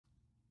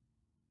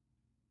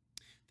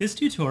This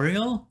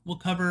tutorial will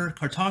cover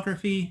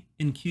cartography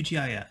in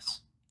QGIS.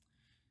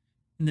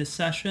 In this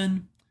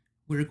session,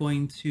 we're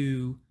going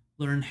to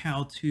learn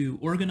how to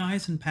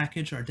organize and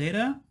package our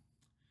data,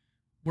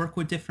 work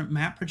with different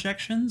map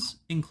projections,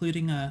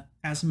 including an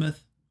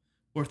azimuth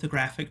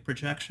orthographic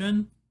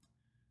projection.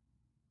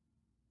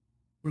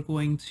 We're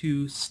going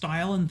to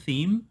style and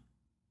theme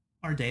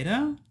our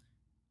data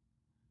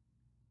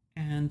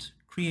and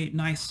create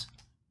nice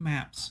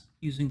maps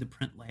using the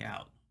print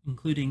layout,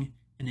 including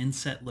an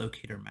inset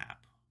locator map.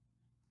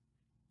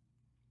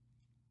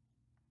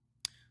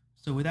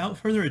 So without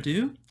further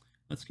ado,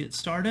 let's get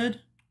started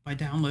by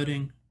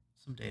downloading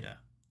some data.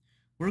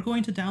 We're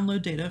going to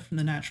download data from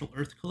the Natural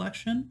Earth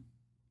collection.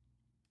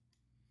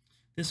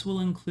 This will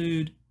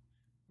include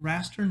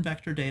raster and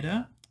vector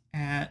data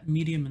at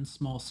medium and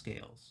small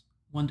scales,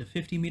 1 to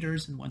 50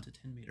 meters and 1 to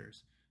 10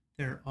 meters.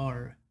 There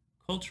are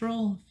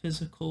cultural,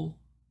 physical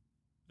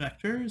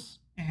vectors,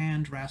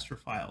 and raster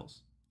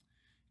files.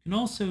 You can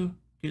also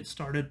get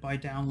started by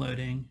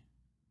downloading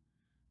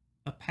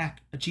a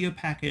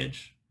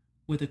GeoPackage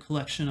with a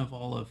collection of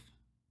all of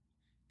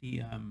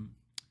the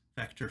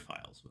vector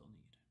files we'll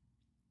need.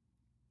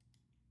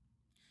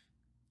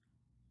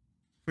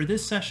 For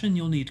this session,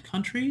 you'll need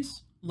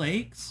countries,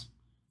 lakes,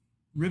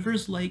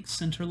 rivers, lakes,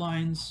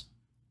 centerlines,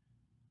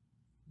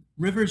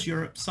 Rivers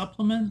Europe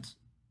supplement,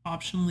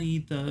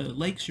 optionally the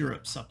Lakes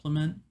Europe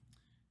supplement,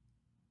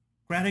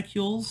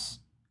 graticules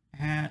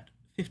at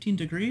 15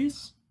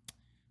 degrees,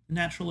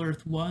 Natural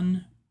Earth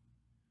 1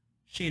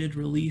 shaded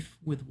relief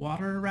with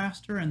water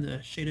raster, and the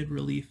shaded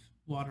relief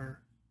water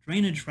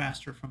drainage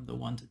raster from the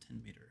 1 to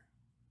 10 meter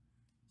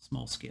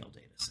small scale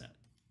data set.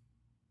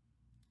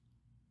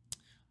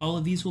 All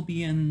of these will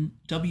be in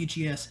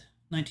WGS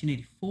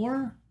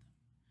 1984,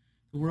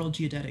 the World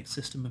Geodetic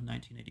System of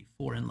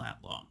 1984 in lat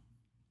long.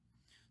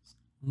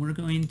 We're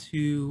going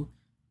to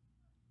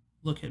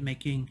look at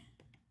making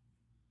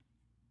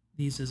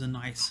these as a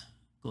nice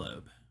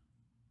globe.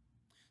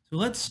 So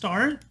let's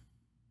start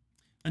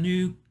a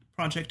new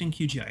project in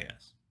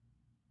QGIS.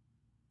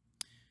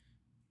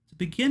 To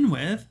begin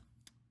with,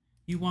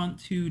 you want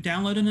to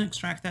download and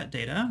extract that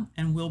data,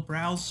 and we'll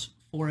browse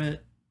for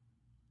it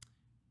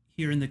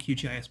here in the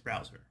QGIS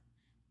browser.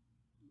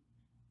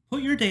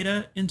 Put your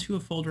data into a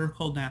folder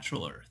called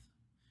Natural Earth.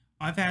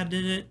 I've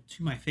added it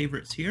to my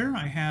favorites here.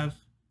 I have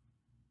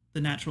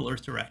the Natural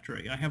Earth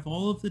directory. I have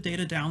all of the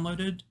data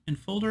downloaded in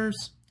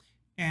folders,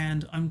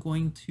 and I'm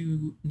going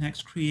to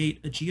next create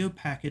a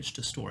GeoPackage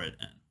to store it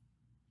in.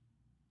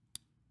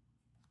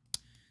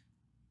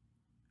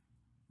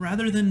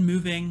 Rather than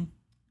moving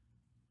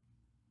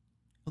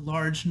a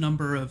large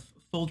number of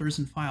folders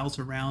and files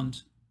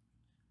around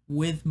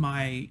with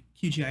my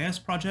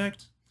QGIS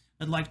project,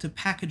 I'd like to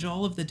package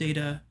all of the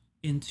data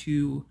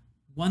into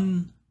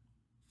one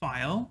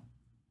file,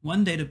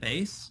 one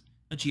database,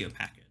 a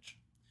GeoPackage.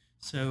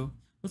 So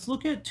let's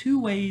look at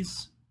two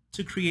ways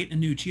to create a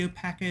new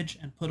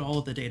GeoPackage and put all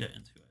of the data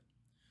into it.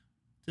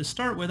 To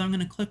start with, I'm going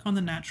to click on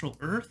the Natural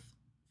Earth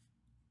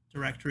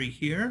directory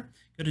here,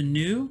 go to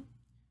New,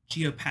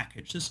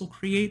 GeoPackage. This will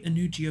create a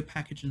new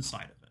GeoPackage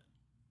inside of it.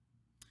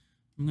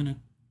 I'm going to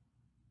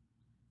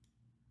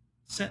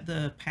set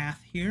the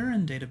path here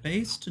in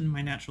Database to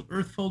my Natural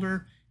Earth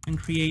folder and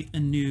create a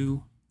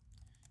new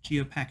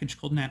GeoPackage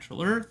called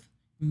Natural Earth.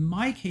 In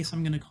my case,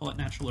 I'm going to call it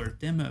Natural Earth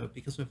Demo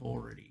because I've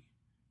already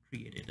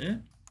created it.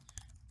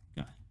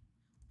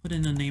 Put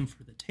in a name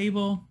for the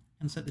table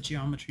and set the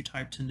geometry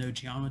type to no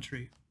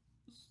geometry.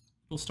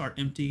 It'll start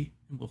empty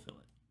and we'll fill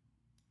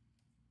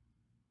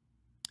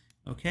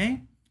it.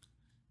 Okay,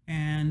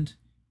 and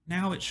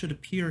now it should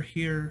appear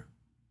here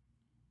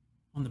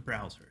on the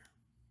browser.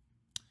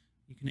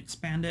 You can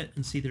expand it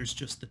and see there's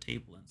just the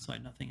table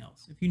inside, nothing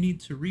else. If you need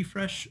to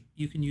refresh,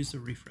 you can use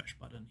the refresh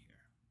button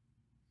here.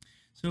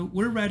 So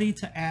we're ready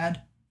to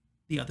add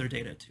the other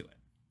data to it.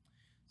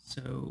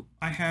 So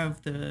I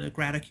have the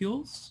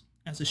graticules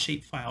as a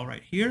shapefile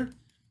right here.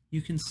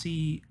 You can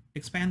see,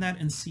 expand that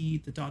and see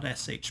the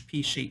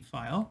 .shp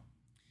shapefile.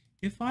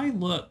 If I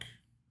look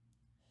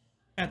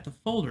at the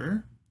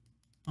folder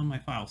on my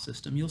file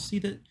system, you'll see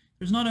that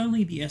there's not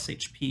only the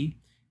SHP.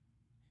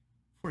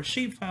 For a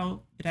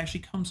shapefile, it actually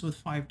comes with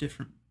 5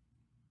 different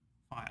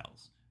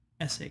files: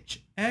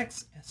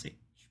 SHX,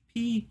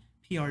 SHP,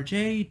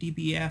 PRJ,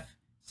 DBF,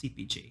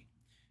 CPG.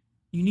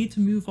 You need to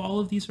move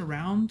all of these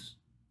around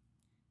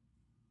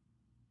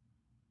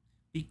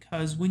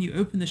because when you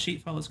open the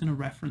shapefile, it's going to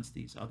reference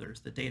these others,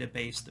 the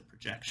database, the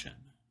projection,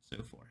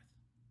 so forth.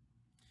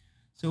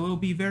 So it will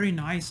be very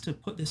nice to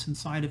put this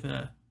inside of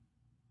a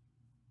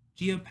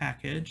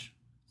GeoPackage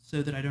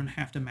so that I don't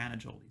have to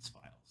manage all these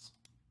files.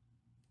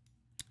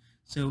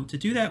 So to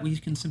do that, we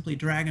can simply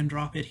drag and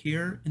drop it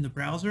here in the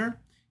browser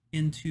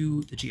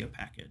into the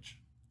GeoPackage.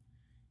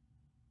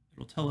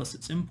 It'll tell us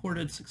it's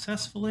imported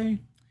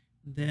successfully.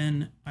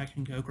 Then I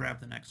can go grab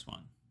the next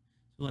one.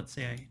 So let's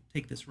say I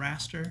take this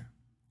raster,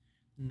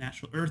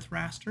 Natural Earth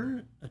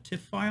raster, a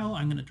TIFF file.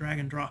 I'm going to drag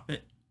and drop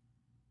it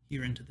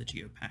here into the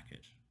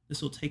GeoPackage. This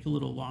will take a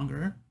little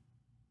longer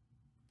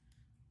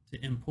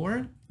to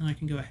import, and I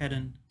can go ahead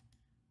and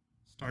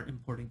start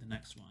importing the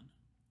next one.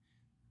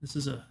 This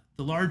is the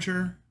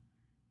larger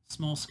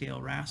small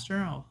scale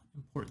raster. I'll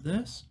import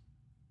this.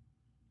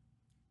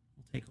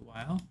 It'll take a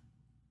while.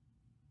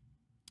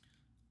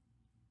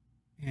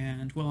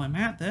 And while I'm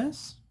at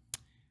this,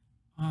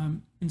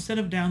 instead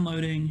of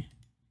downloading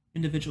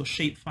individual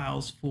shape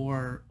files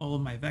for all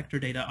of my vector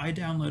data, I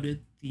downloaded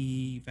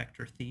the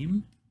vector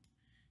theme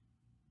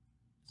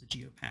as a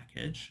geo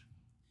package,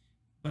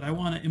 but I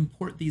want to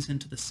import these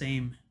into the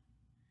same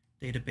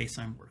database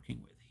I'm working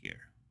with here.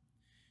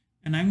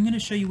 And I'm going to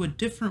show you a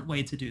different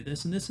way to do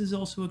this, and this is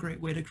also a great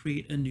way to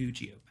create a new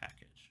geo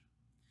package.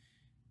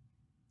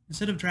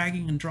 Instead of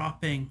dragging and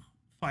dropping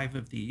 5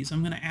 of these,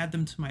 I'm going to add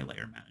them to my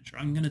layer manager.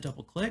 I'm going to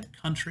double click,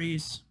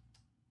 countries,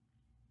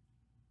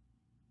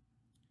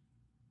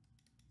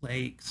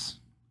 lakes,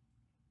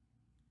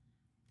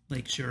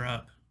 Lakes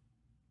Europe,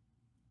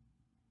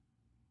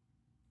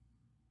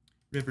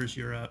 Rivers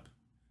Europe,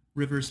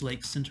 Rivers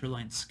Lakes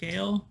Centerline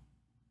Scale,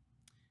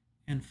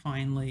 and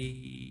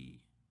finally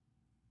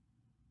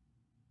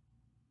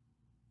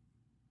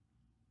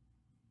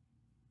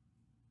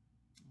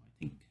I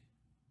think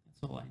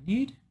that's all I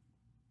need.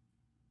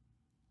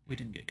 We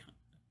didn't get content.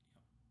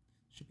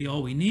 Should be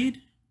all we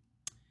need.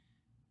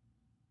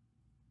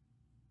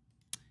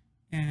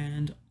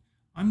 And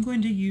I'm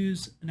going to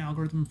use an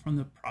algorithm from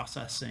the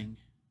processing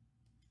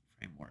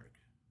framework.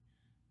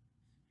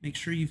 Make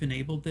sure you've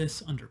enabled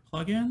this under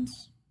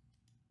plugins,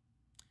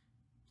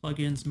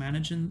 plugins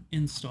manage and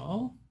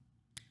install,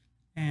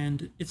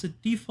 and it's a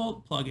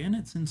default plugin.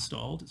 It's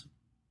installed. It's a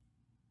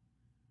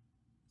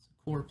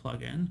core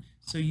plugin,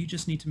 so you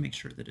just need to make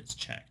sure that it's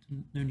checked.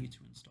 No need to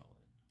install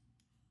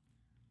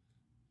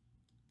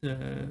it.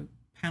 The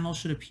panel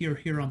should appear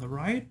here on the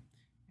right,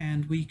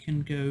 and we can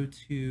go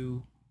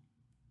to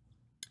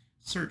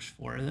search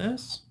for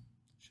this.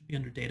 It should be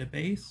under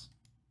database,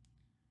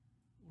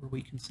 or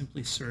we can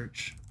simply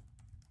search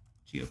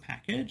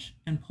geopackage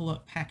and pull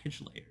up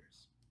package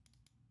layers.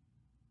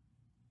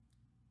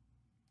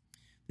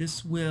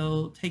 This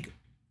will take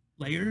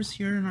layers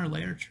here in our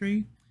layer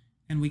tree,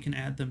 and we can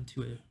add them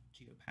to a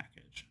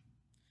geopackage.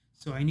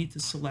 So I need to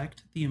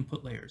select the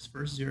input layers.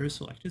 First, 0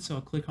 selected, so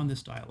I'll click on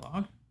this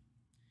dialog.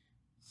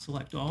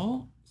 Select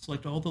all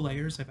the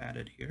layers I've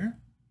added here.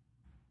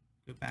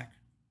 Go back.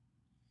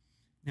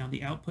 Now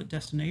the output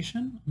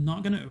destination, I'm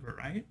not going to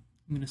overwrite.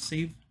 I'm going to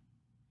save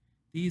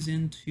these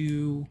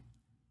into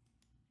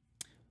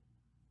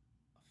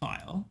a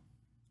file,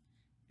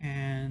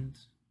 and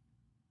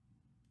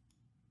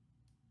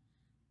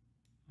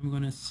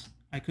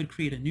I could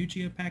create a new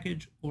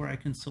geopackage, or I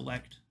can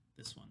select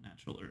this one,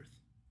 Natural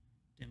Earth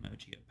Demo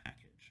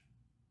Geopackage.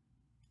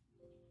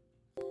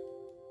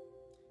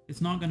 It's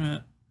not going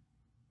to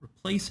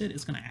replace it,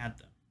 it's going to add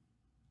them.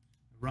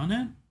 Run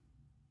it.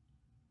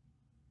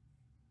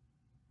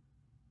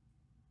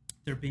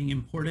 They're being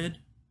imported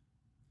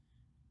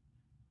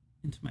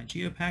into my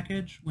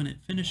geopackage. When it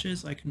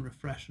finishes, I can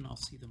refresh and I'll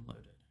see them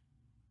loaded.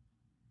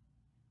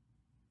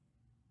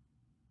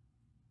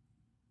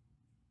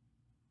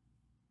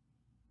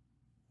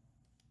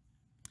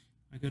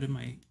 I go to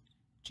my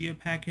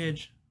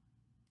geopackage,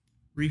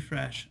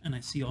 refresh, and I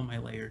see all my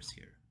layers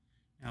here.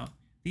 Now,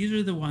 these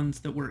are the ones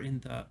that were in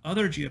the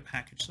other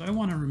geopackage, so I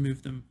want to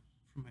remove them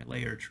from my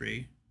layer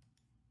tree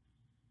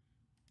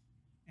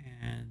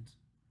and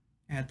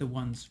add the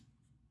ones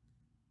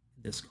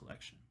in this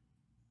collection.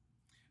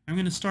 I'm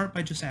going to start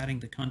by just adding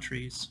the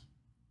countries,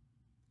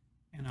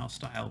 and I'll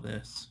style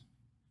this.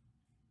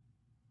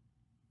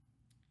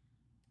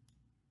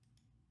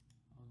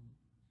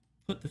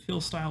 I'll put the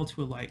fill style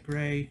to a light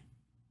gray,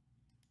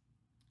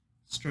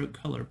 stroke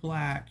color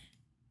black,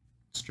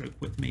 stroke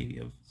width maybe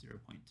of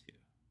 0.2.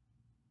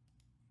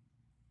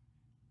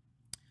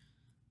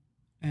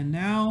 And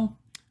now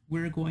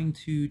we're going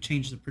to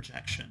change the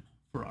projection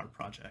for our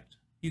project.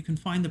 You can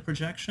find the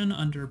projection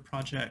under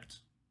Project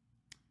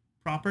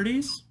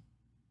Properties,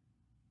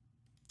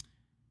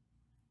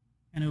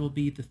 and it will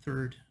be the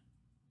third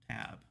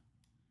tab,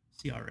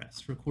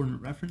 CRS, for Coordinate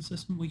Reference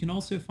System. We can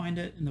also find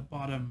it in the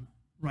bottom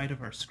right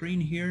of our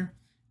screen here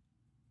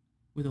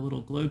with a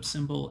little globe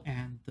symbol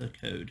and the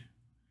code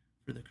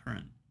for the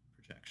current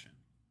projection.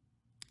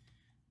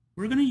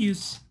 We're going to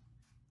use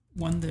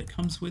one that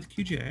comes with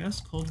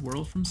QGIS called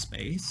World from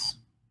Space.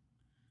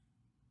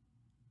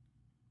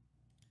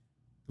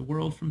 The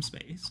World from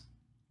Space.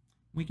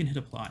 We can hit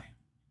apply.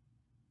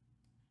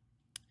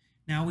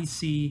 Now we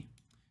see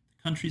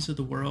the countries of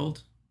the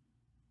world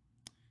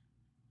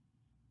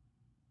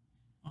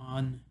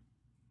on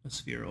a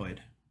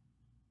spheroid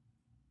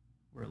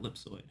or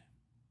ellipsoid.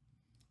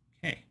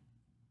 Okay.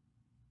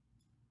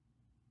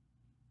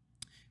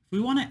 If we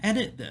want to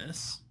edit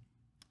this,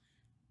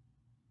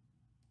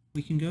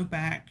 we can go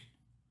back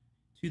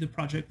to the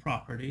project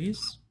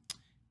properties,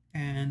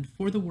 and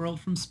for the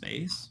world from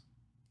space,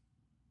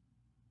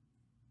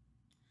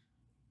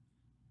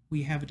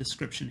 we have a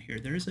description here.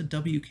 There is a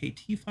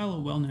WKT file, a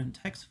well-known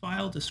text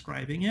file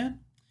describing it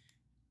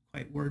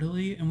quite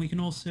wordily, and we can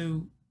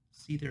also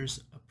see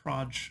there's a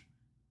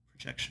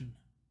projection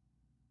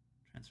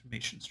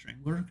transformation string.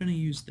 We're going to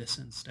use this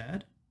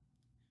instead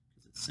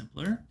because it's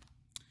simpler.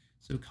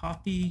 So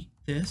copy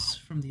this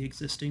from the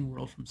existing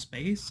world from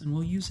space, and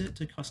we'll use it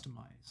to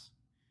customize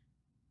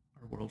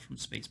our world from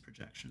space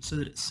projection so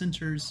that it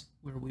centers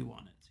where we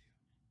want it to.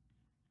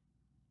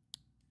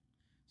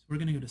 So we're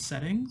going to go to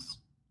Settings,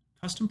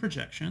 Custom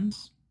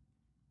Projections,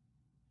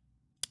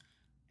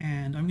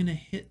 and I'm going to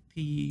hit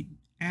the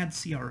Add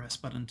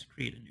CRS button to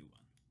create a new one.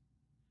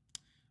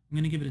 I'm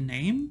going to give it a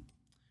name.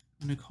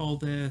 I'm going to call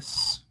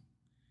this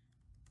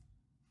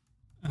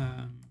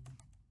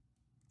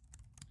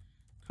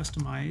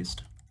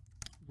Customized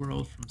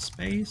World from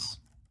Space.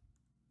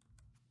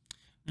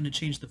 I'm going to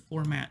change the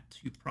format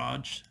to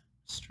proj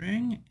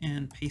string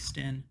and paste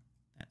in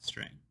that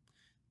string.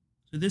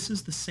 So this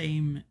is the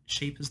same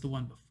shape as the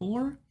one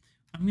before.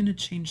 I'm going to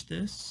change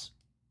this.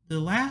 The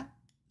lat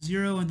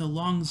 0 and the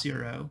long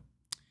 0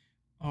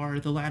 are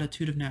the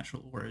latitude of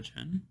natural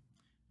origin.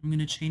 I'm going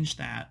to change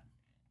that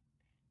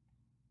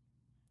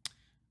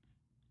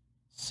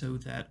so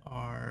that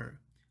our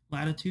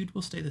latitude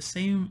will stay the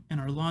same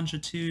and our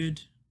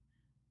longitude,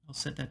 I'll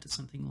set that to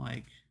something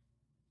like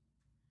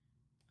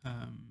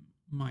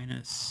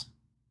minus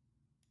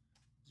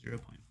 0.5.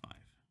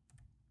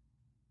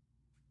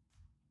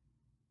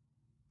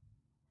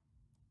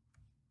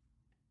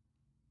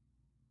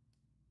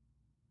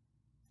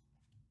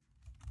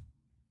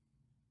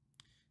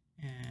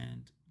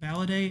 And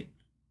validate,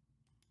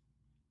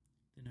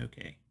 then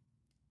OK,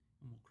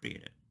 and we'll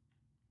create it.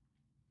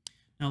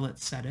 Now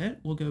let's set it.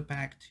 We'll go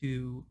back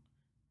to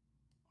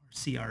our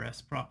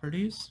CRS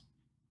properties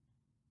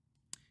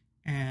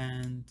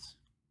and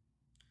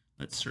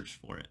let's search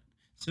for it.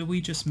 So we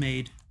just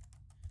made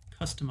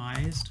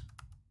customized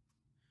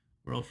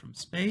world from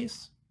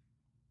space.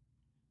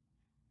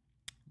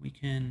 We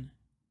can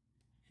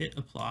hit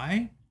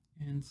apply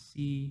and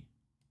see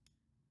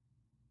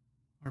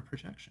our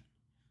projection.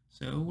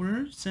 So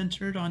we're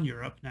centered on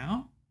Europe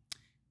now.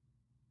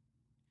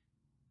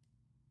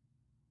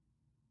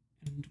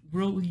 And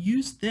we'll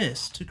use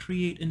this to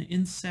create an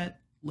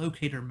inset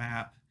locator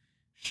map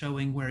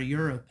showing where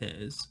Europe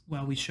is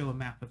while we show a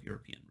map of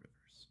European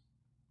rivers.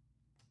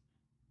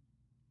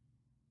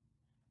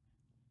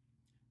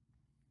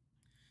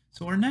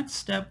 So our next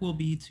step will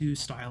be to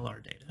style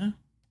our data.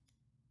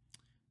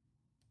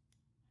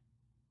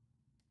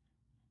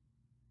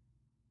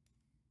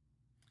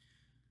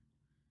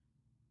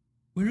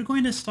 We're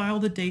going to style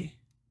the data.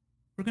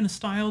 We're going to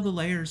style the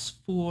layers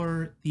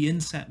for the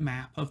inset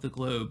map of the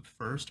globe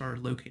first, our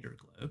locator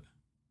globe,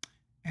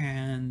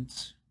 and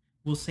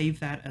we'll save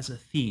that as a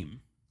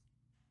theme.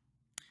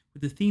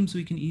 With the themes,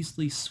 we can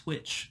easily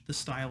switch the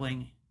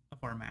styling of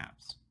our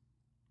maps.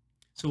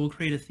 So we'll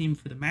create a theme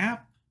for the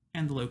map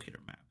and the locator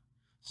map.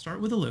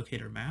 Start with a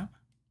locator map.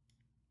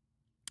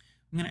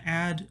 I'm going to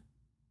add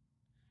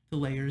the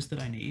layers that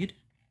I need.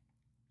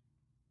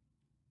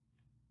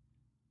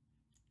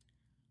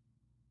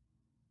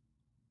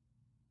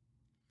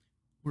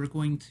 We're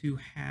going to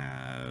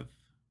have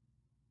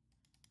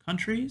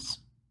countries.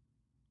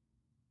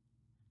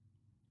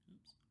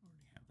 Oops,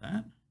 already have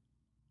that.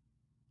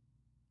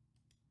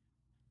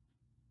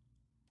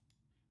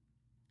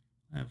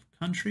 I have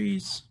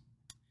countries.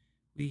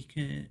 We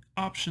can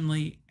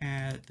optionally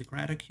add the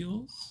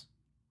graticules.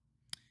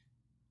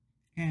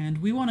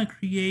 And we want to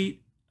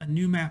create a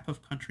new map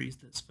of countries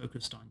that's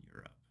focused on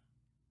Europe.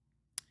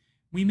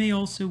 We may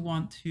also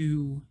want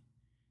to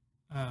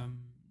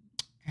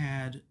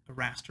add a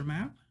raster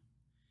map.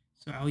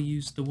 So I'll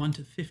use the 1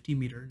 to 50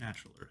 meter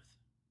natural earth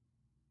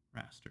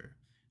raster.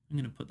 I'm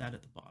going to put that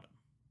at the bottom.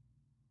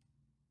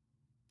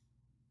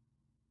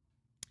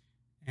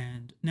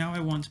 And now I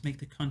want to make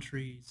the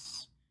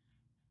countries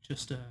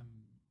just an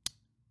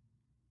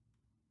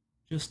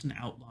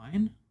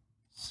outline.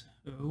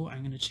 So I'm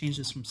going to change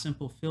this from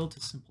simple fill to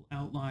simple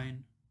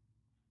outline.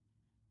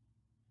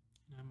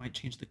 And I might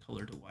change the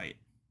color to white,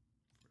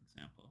 for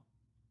example.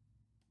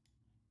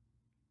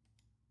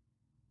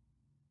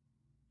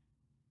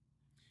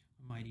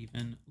 I might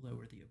even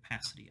lower the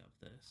opacity of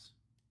this.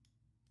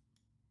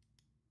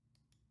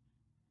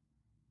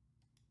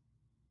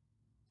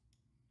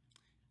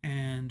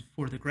 And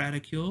for the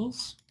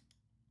graticules,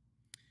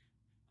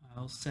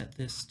 I'll set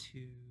this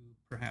to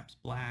perhaps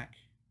black.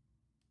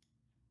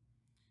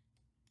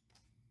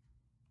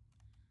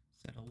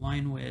 Set a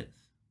line width.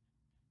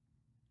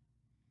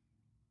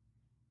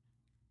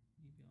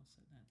 Maybe I'll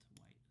set that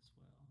to white as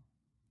well.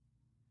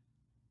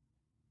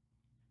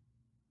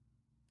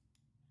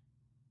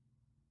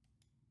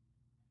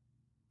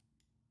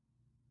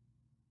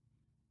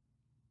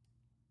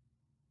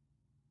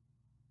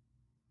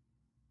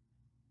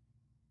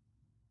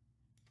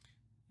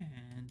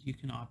 And you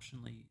can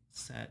optionally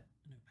set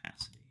an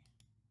opacity.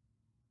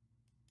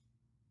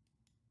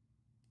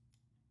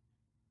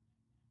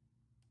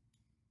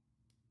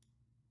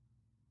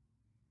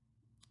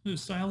 So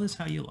style this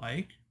how you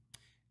like.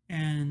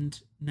 And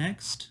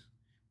next,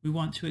 we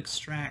want to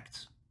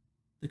extract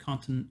the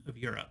continent of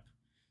Europe.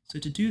 So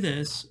to do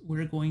this,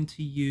 we're going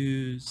to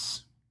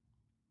use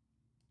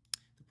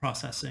the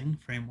processing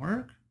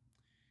framework.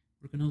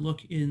 We're going to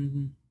look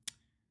in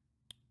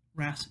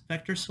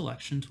vector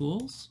selection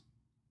tools,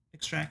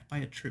 extract by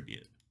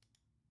attribute.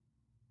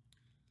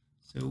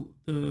 So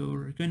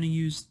we're going to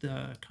use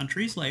the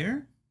countries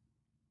layer.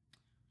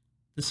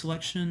 The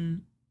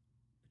selection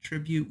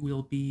attribute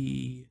will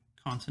be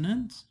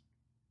continent.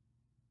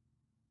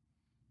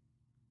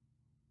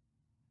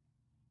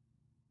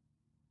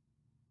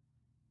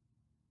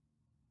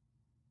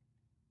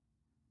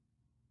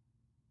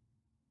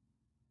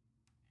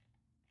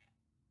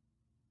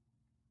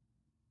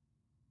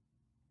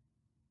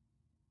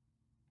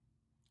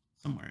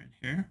 Somewhere in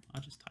here,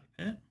 I'll just type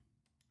it.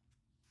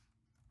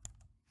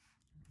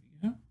 There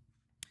we go.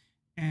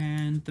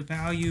 And the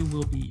value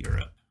will be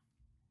Europe.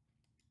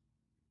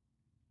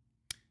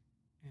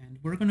 And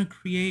we're going to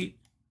create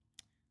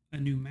a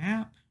new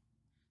map.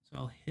 So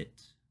I'll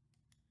hit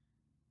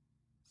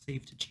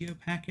Save to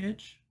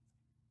GeoPackage.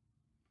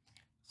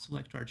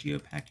 Select our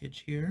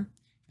GeoPackage here,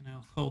 and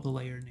I'll call the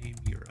layer name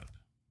Europe.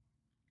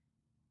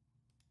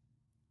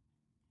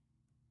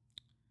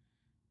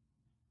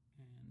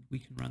 And we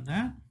can run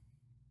that.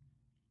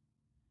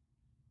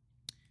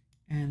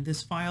 And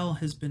this file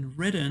has been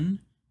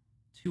written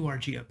to our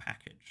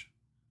GeoPackage.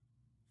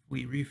 If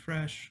we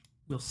refresh,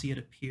 we'll see it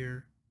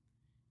appear.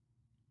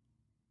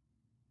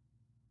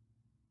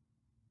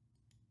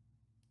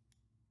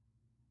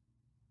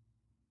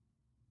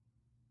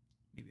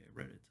 Maybe I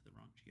wrote it to the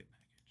wrong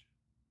GeoPackage.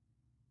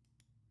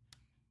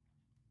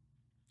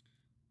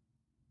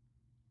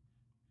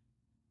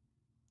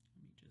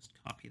 Let me just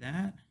copy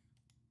that.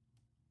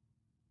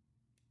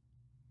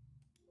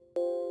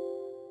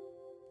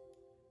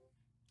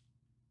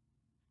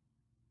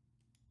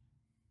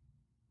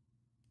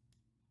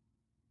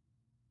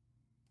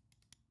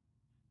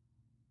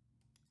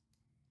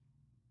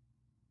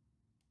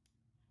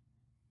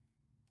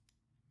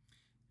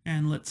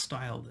 And let's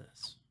style this.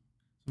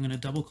 So I'm going to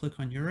double click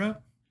on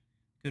Europe,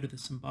 go to the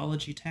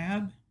Symbology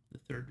tab, the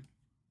third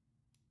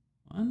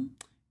one,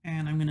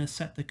 and I'm going to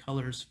set the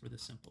colors for the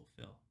simple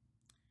fill.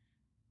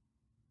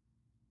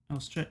 I'll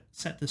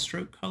set the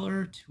stroke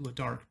color to a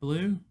dark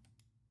blue,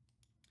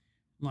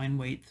 line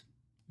weight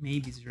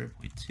maybe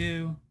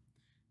 0.2,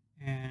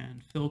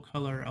 and fill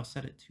color I'll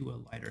set it to a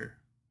lighter,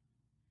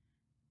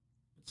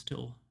 but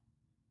still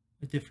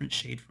a different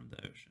shade from the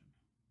ocean.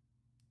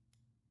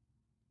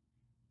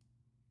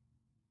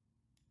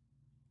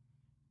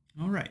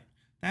 All right,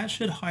 that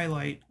should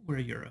highlight where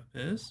Europe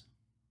is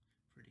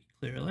pretty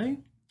clearly.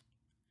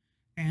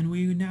 And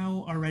we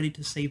now are ready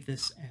to save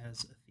this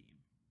as a theme.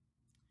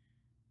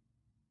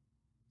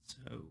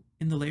 So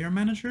in the Layer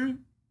Manager,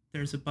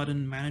 there's a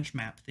button Manage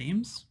Map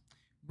Themes.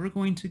 We're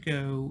going to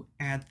go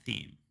Add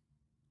Theme.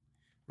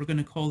 We're going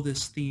to call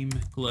this theme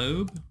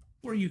Globe,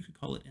 or you could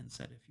call it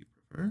Inset if you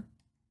prefer.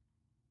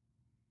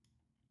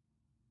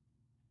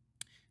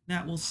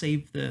 That will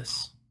save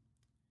this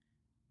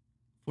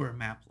for a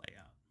map layout.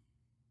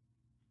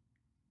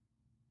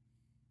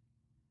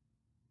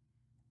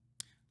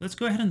 Let's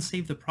go ahead and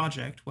save the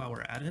project while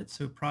we're at it.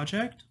 So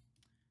Project,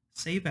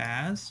 Save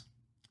As,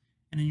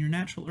 and in your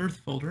Natural Earth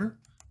folder,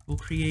 we'll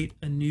create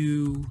a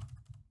new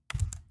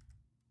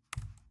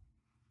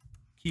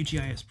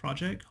QGIS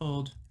project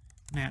called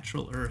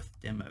Natural Earth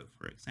Demo,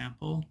 for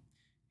example,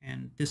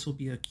 and this will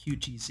be a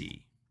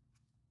QGZ.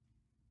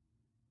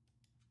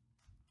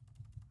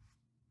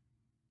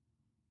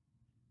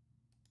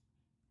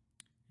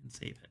 And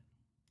save it.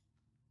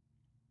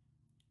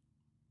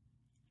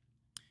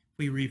 If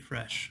we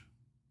refresh,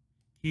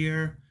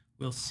 here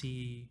we'll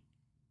see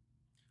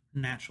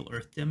Natural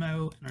Earth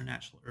Demo and our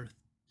Natural Earth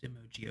Demo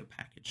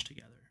GeoPackage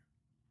together.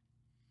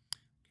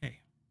 Okay,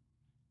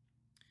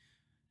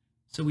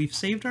 so we've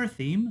saved our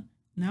theme.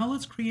 Now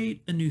let's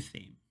create a new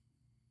theme.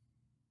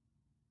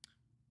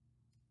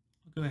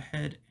 I'll go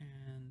ahead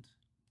and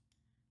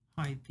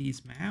hide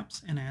these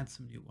maps and add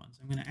some new ones.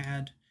 I'm going to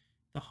add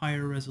the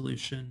higher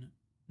resolution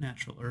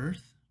Natural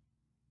Earth.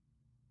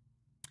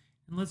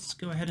 And let's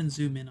go ahead and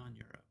zoom in on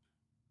Europe.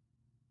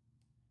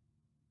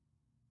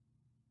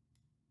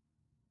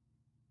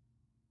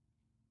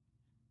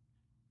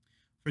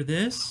 For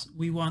this,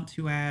 we want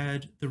to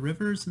add the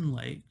rivers and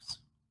lakes,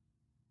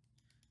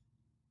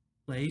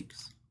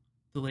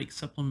 the lake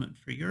supplement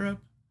for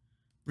Europe,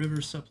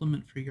 river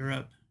supplement for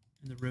Europe,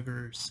 and the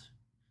rivers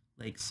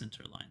lake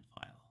centerline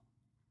file.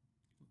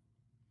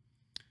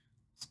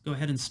 Let's go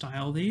ahead and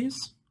style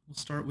these. We'll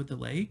start with the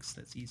lakes,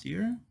 that's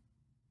easier.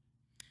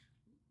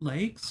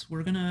 Lakes,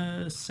 we're going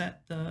to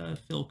set the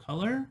fill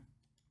color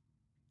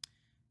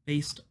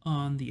based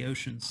on the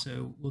ocean.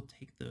 So we'll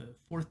take the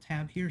fourth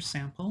tab here,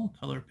 Sample,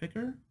 Color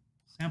Picker,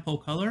 Sample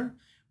Color.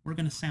 We're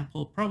going to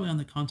sample probably on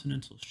the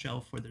continental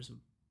shelf where there's a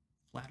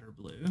flatter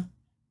blue.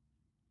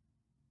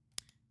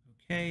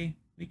 Okay,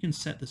 we can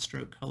set the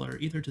stroke color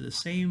either to the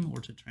same or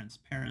to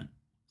transparent.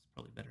 It's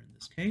probably better in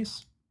this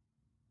case.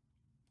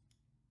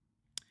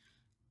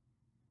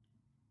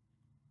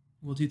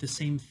 We'll do the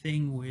same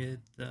thing with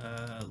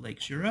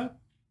Lakes Europe.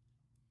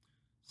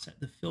 Set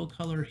the fill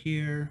color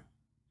here.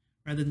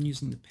 Rather than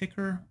using the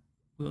picker,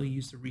 we'll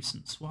use the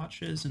recent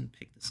swatches and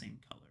pick the same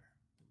color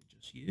that we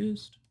just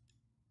used.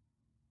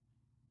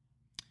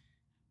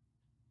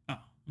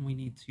 and we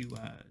need to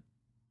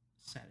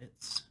set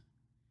its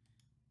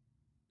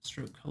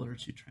stroke color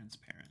to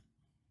transparent.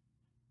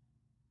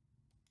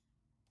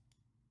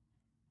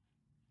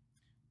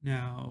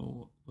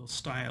 Now we'll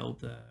style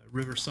the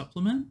river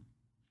supplement.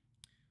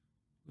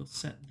 We'll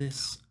set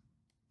this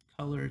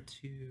color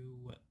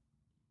to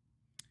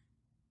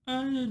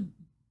a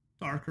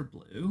darker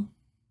blue.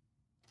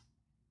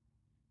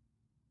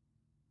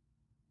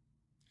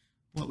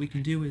 What we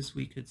can do is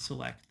we could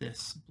select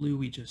this blue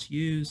we just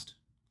used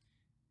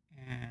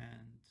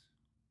and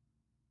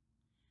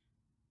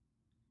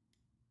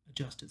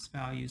adjust its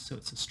value so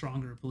it's a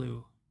stronger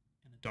blue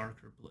and a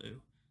darker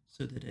blue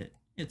so that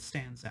it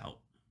stands out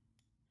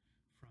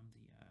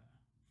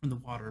from the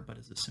water, but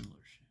is a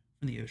similar shade,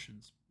 from the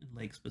oceans and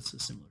lakes, but it's a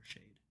similar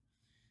shade.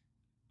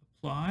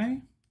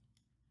 Apply,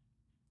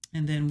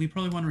 and then we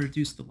probably want to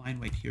reduce the line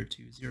weight here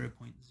to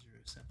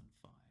 0.075.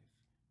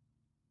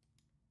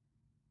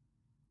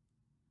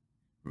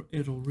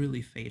 It'll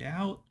really fade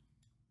out.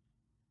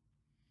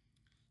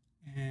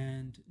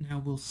 And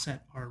now we'll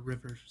set our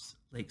rivers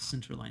lake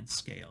centerline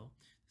scale.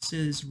 This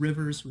is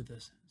rivers with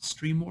a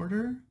stream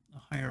order,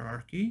 a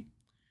hierarchy.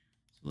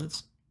 So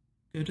let's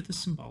go to the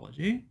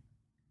symbology.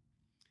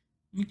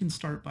 We can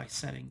start by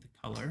setting the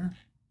color.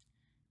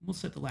 We'll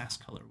set the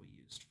last color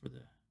we used for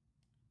the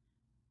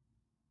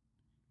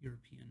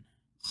European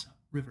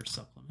river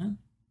supplement.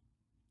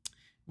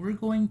 We're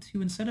going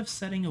to, instead of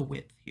setting a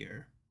width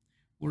here,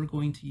 we're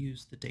going to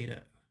use the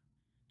data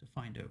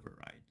defined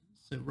override.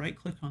 So right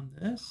click on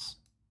this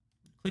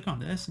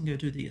and go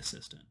to the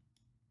assistant.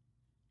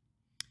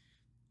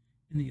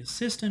 In the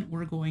assistant,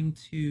 we're going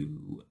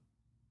to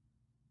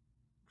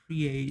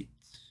create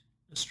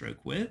a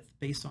stroke width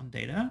based on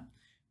data.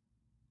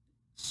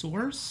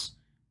 Source,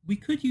 we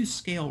could use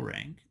scale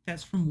rank.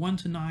 That's from 1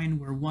 to 9,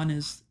 where 1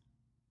 is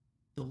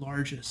the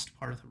largest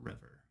part of the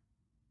river,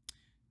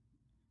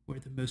 where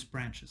the most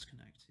branches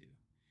connect to.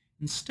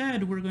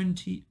 Instead, we're going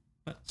to,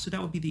 so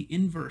that would be the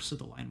inverse of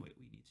the line weight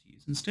we need to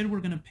use. Instead, we're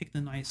going to pick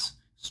the nice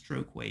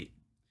stroke weight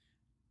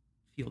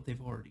field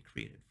they've already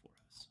created for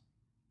us.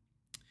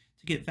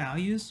 To get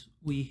values,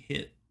 we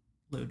hit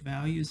load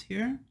values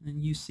here,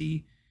 and you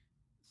see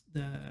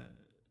the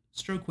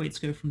stroke weights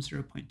go from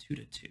 0.2 to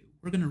 2.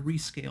 We're going to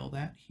rescale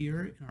that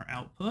here in our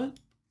output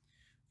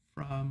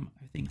from,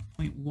 I think,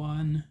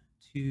 0.1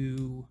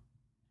 to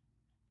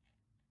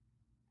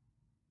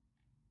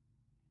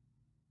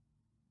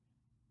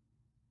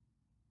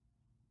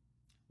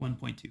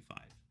 1.25.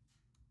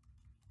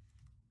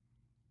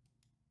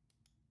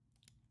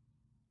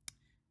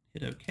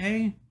 Hit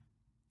OK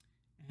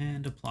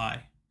and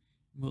apply.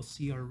 We'll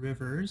see our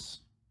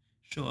rivers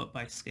show up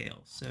by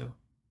scale. So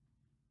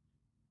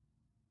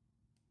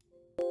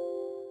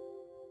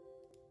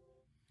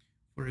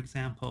for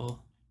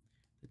example,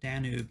 the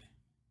Danube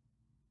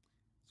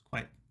is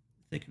quite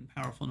thick and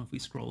powerful, and if we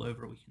scroll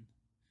over, we can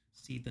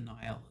see the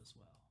Nile as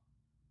well.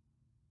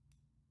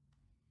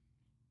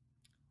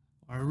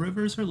 Our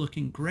rivers are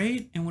looking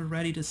great, and we're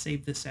ready to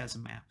save this as a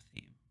map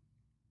theme.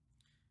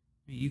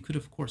 You could,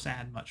 of course,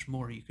 add much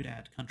more. You could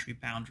add country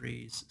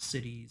boundaries,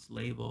 cities,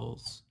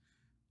 labels,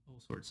 all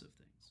sorts of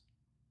things.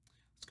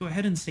 Let's go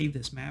ahead and save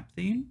this map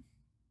theme.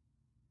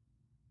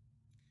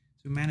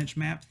 So manage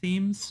map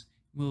themes.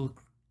 We'll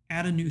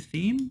add a new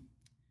theme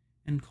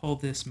and call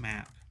this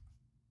map.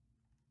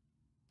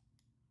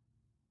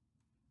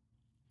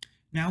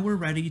 Now we're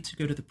ready to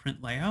go to the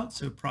print layout.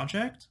 So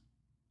project,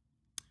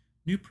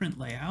 new print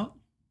layout,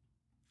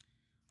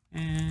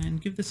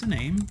 and give this a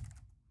name.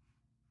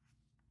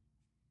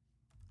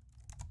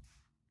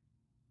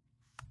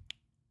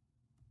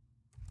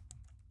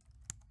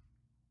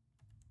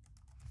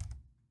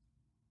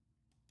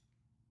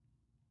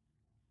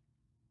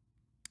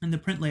 And the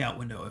print layout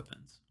window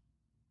opens.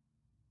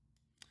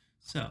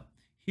 So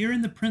here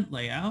in the print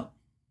layout,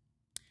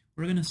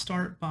 we're going to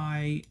start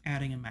by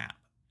adding a map.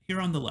 Here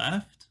on the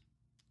left,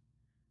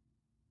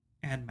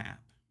 add map.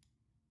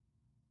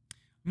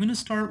 I'm going to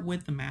start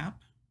with the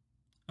map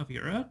of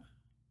Europe,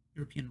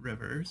 European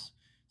rivers.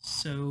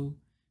 So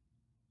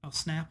I'll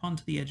snap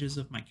onto the edges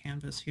of my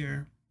canvas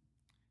here,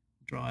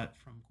 draw it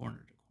from corner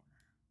to corner.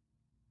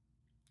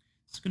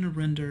 It's going to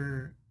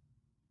render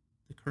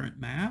the current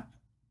map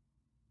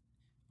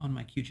on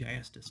my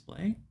QGIS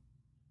display.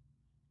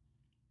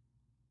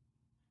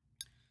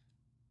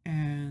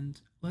 And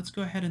let's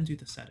go ahead and do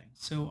the settings.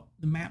 So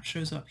the map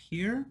shows up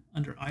here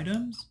under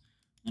items.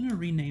 I'm going to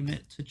rename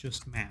it to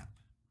just map.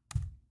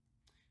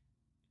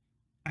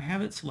 I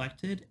have it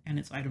selected and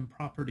its item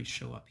properties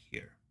show up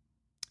here.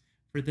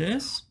 For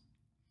this,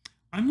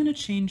 I'm going to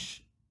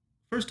change,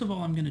 first of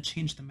all, I'm going to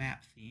change the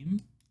map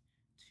theme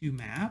to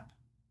map.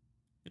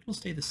 It will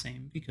stay the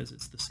same because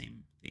it's the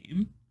same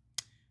theme.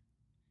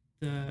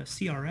 The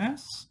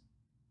CRS,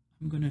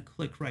 I'm going to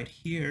click right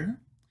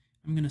here.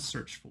 I'm going to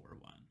search for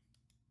one.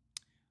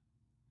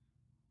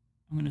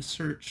 I'm going to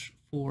search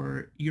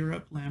for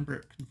Europe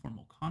Lambert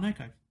Conformal Conic.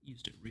 I've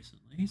used it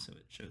recently, so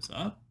it shows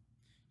up.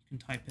 You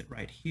can type it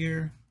right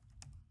here.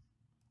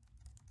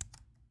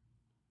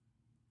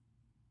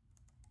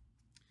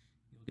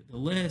 You'll get the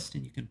list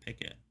and you can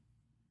pick it.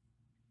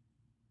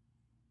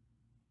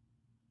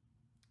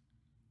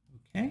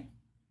 Okay.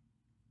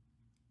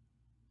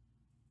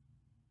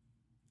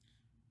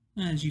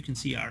 And as you can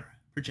see, our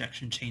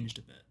projection changed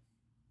a bit.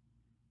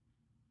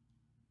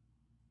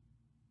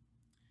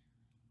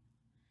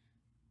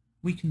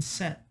 We can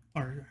set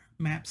our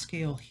map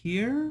scale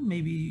here,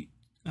 maybe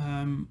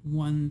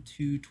 1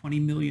 to 20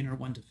 million or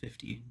 1 to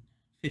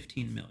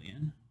 15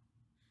 million.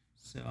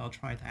 So I'll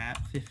try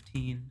that.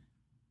 15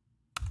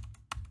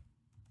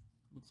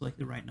 looks like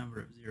the right number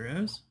of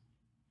zeros.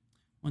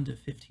 1 to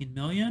 15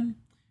 million,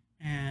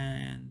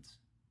 and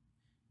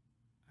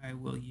I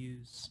will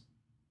use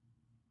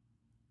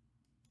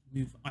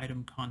move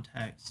item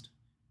context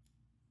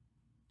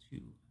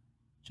to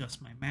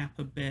adjust my map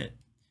a bit.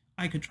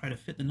 I could try to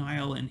fit the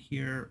Nile in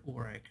here,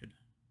 or I could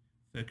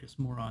focus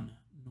more on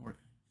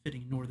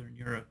fitting Northern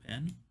Europe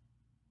in.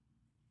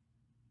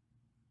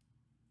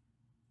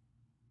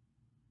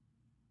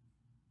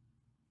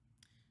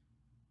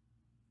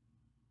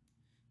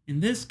 In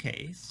this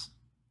case,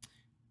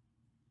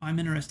 I'm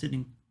interested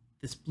in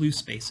this blue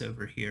space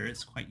over here.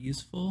 It's quite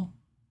useful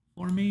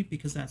for me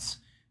because that's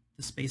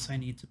the space I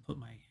need to put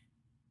my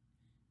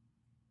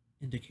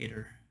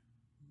indicator,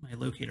 my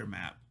locator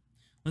map.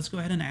 Let's go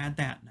ahead and add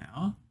that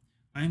now.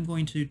 I'm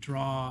going to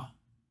draw a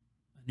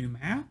new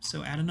map.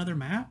 So add another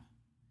map,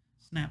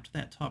 snap to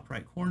that top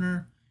right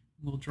corner,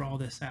 and we'll draw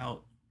this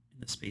out in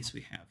the space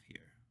we have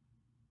here.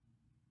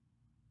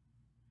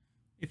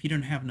 If you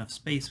don't have enough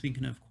space, we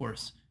can of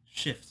course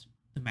shift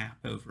the map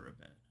over a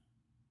bit.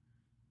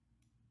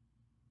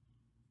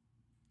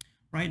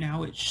 Right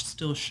now it's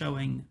still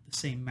showing the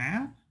same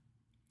map.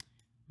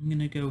 I'm going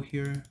to go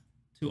here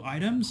to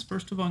items.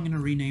 First of all, I'm going to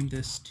rename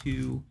this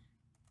to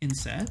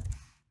inset,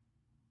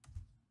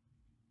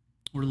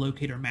 or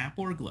locator map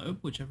or globe,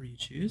 whichever you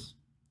choose.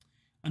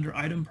 Under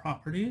item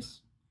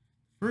properties,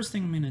 first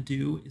thing I'm going to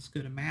do is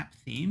go to map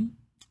theme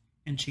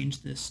and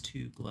change this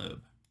to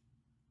globe.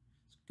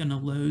 So I'm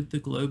going to load the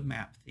globe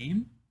map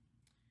theme.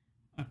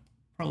 I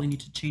probably need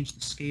to change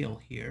the scale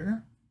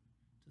here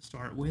to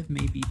start with,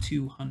 maybe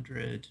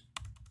 200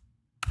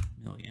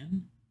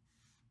 million.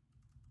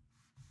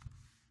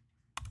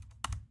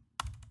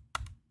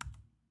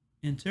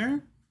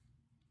 Enter.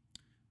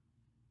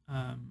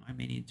 I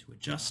may need to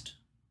adjust it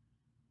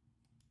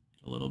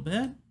a little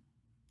bit.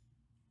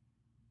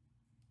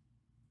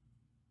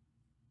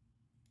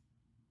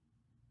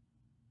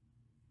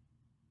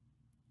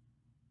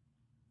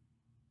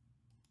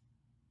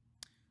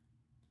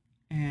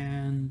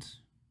 And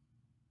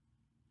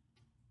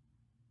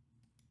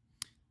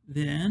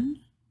then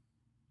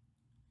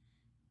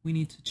we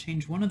need to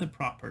change one of the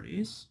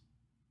properties.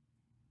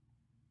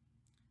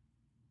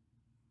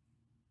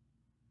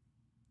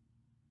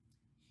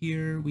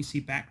 Here we see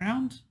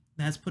background.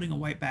 That's putting a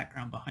white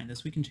background behind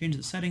this. We can change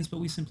the settings, but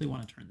we simply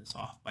want to turn this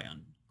off by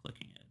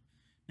unclicking it.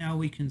 Now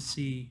we can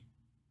see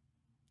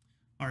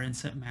our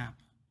inset map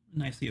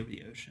nicely over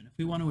the ocean. If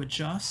we want to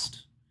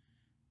adjust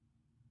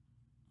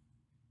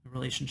the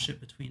relationship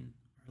between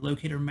our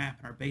locator map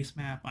and our base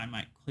map, I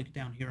might click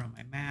down here on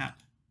my map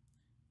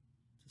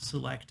to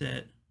select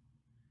it,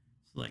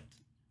 select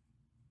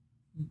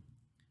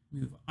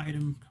move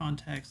item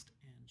context,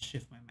 and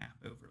shift my map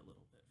over a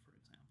little bit, for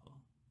example.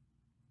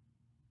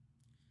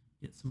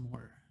 Get some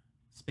more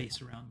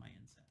space around my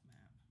inset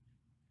map.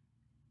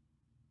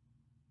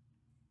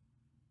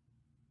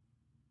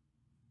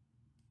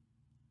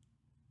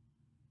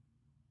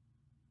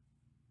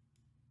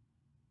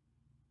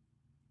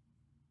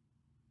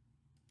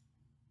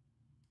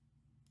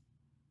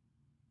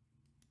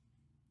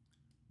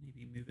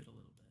 Maybe move it a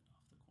little bit off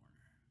the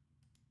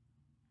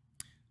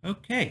corner.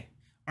 Okay,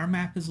 our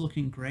map is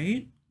looking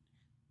great.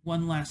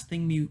 One last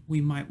thing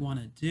we might want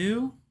to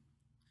do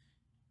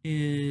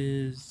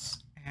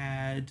is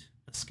add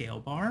a scale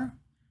bar.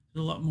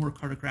 There's a lot more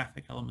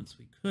cartographic elements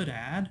we could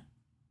add,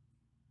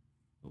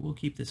 but we'll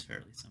keep this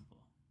fairly simple.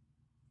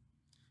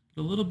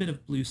 Get a little bit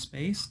of blue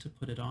space to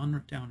put it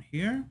on down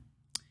here,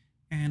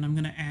 and I'm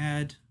going to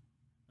add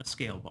a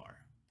scale bar.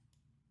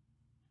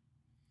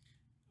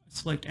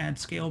 Select Add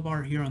Scale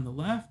Bar here on the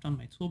left on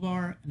my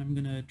toolbar, and I'm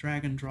going to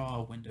drag and draw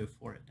a window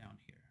for it down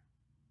here.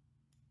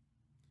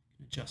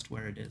 Adjust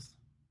where it is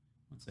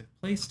once I've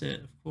placed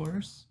it, of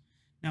course.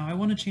 Now I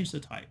want to change the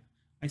type.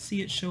 I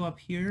see it show up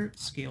here,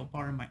 scale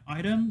bar in my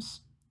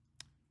items,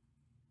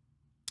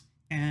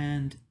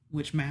 and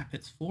which map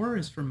it's for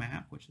is for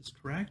map, which is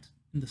correct.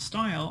 In the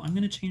style, I'm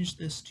going to change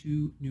this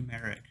to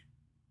numeric.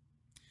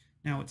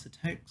 Now it's a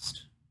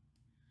text,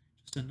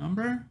 just a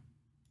number,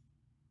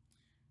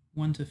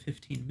 1 to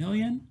 15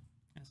 million,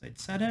 as I'd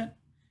set it.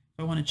 If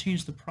I want to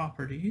change the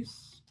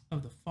properties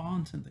of the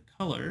font and the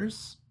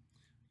colors,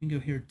 I can go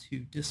here to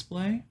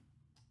Display,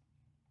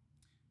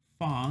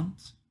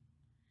 Font.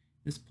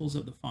 This pulls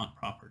up the font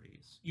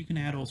properties. You can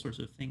add all sorts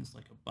of things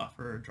like a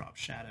buffer, drop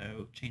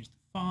shadow, change the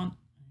font,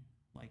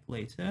 like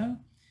Lato.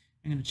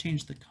 I'm going to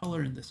change the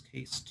color in this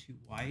case to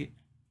white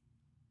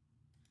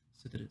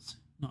so that it's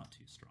not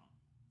too strong.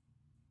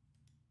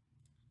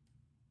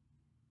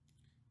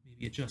 Maybe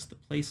Maybe adjust the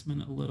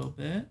placement a little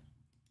bit.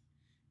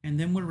 And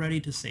then we're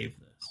ready to save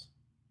this.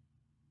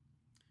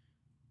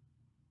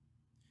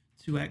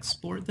 To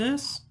export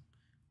this,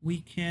 we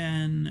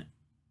can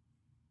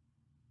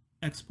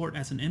export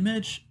as an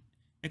image.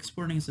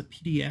 Exporting as a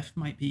PDF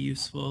might be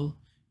useful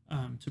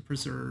to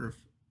preserve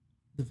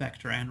the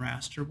vector and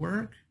raster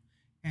work.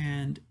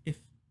 And if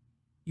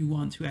you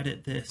want to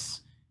edit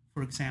this,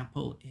 for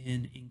example,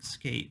 in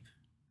Inkscape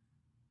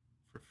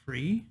for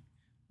free,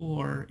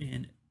 or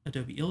in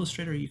Adobe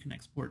Illustrator, you can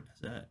export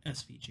as a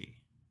SVG.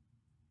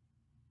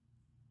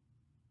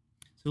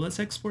 So let's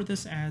export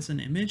this as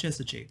an image, as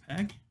a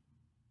JPEG.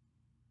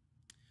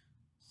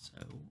 So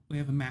we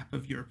have a map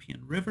of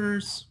European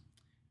rivers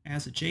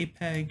as a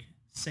JPEG,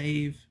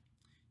 save.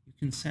 You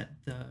can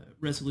set the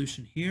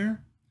resolution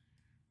here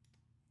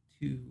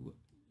to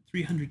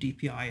 300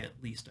 dpi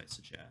at least, I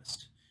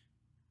suggest.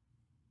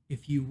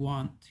 If you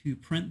want to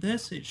print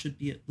this, it should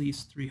be at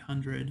least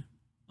 300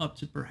 up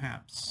to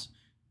perhaps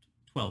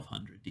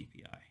 1200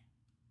 dpi.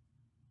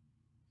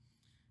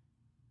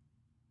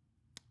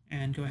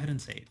 And go ahead and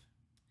save.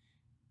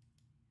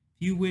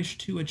 If you wish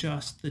to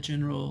adjust the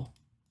general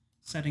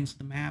settings of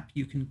the map,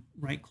 you can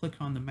right-click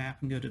on the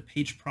map and go to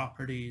Page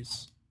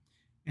Properties,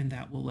 and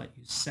that will let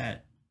you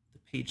set the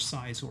page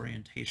size,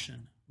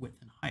 orientation,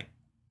 width, and height.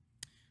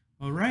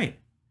 All right,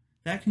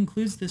 that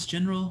concludes this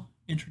general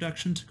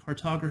introduction to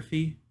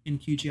cartography in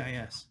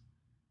QGIS.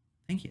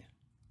 Thank you.